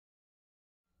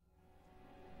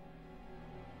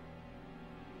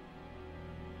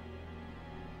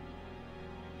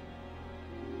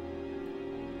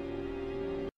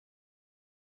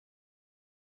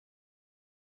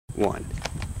1.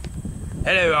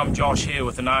 Hello, I'm Josh here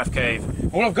with the Knife Cave.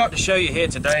 What I've got to show you here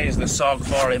today is the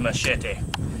SOGfari Machete.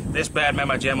 This bad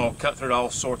mamma jamma will cut through all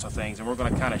sorts of things, and we're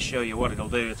going to kind of show you what it'll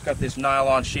do. It's got this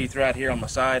nylon sheath right here on the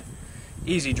side.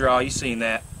 Easy draw, you've seen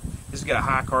that. This has got a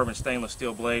high carbon stainless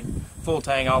steel blade, full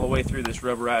tang all the way through this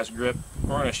rubberized grip. We're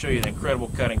going to show you the incredible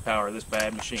cutting power of this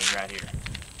bad machine right here.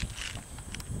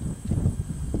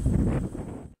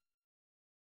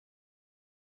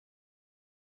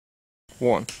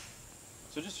 One.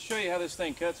 So just to show you how this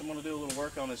thing cuts, I'm going to do a little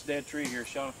work on this dead tree here.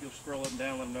 Sean, if you'll scroll up and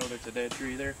down, let them know there's a dead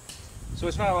tree there. So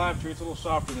it's not a live tree, it's a little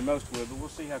softer than most wood, but we'll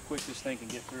see how quick this thing can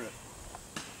get through it.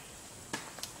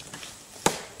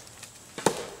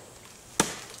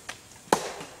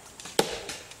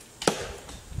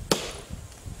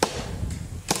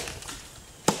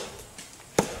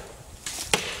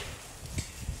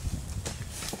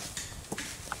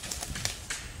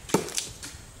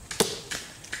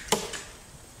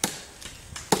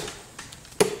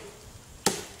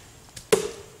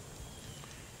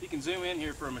 You can zoom in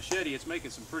here for a machete. It's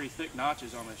making some pretty thick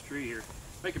notches on this tree here.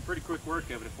 Making pretty quick work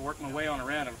of it. If I work my way on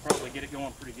around, it'll probably get it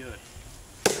going pretty good.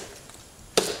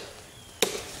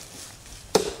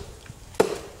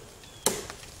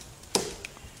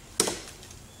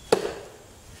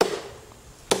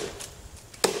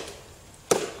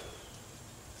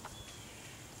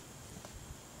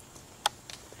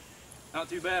 Not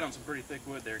too bad on some pretty thick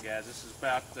wood there, guys. This is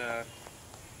about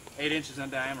 8 inches in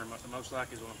diameter, most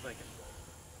likely is what I'm thinking.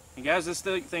 And guys, this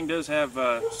thing does have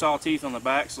saw teeth on the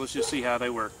back, so let's just see how they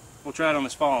work. We'll try it on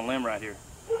this fallen limb right here.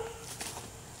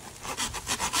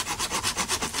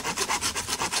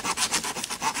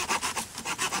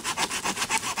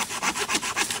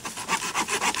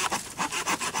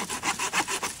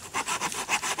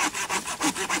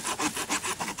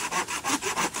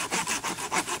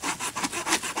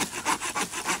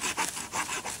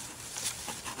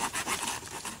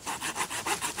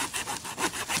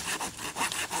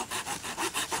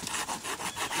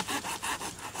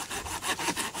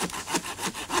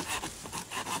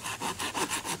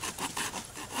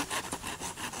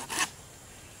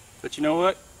 But you know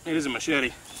what? It is a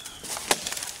machete.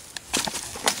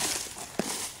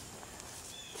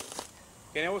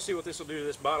 Okay, now we'll see what this will do to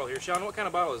this bottle here. Sean, what kind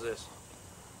of bottle is this?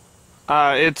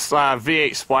 It's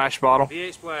V8 splash bottle.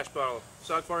 V8 splash bottle.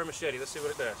 SOGfari Machete. Let's see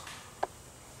what it does.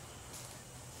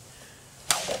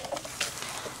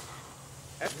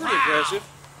 That's pretty impressive.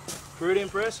 Pretty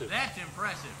impressive. That's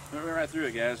impressive. Went right through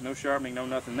it, guys. No sharpening, no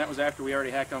nothing. That was after we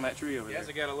already hacked on that tree over there. Guys,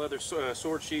 I got a leather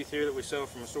sword sheath here that we sell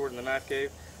from a sword in the Knife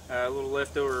Cave. A little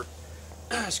leftover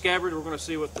scabbard. We're going to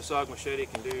see what the SOG machete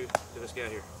can do to this guy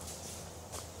here.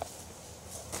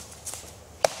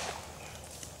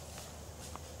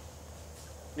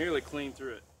 Nearly clean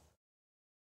through it.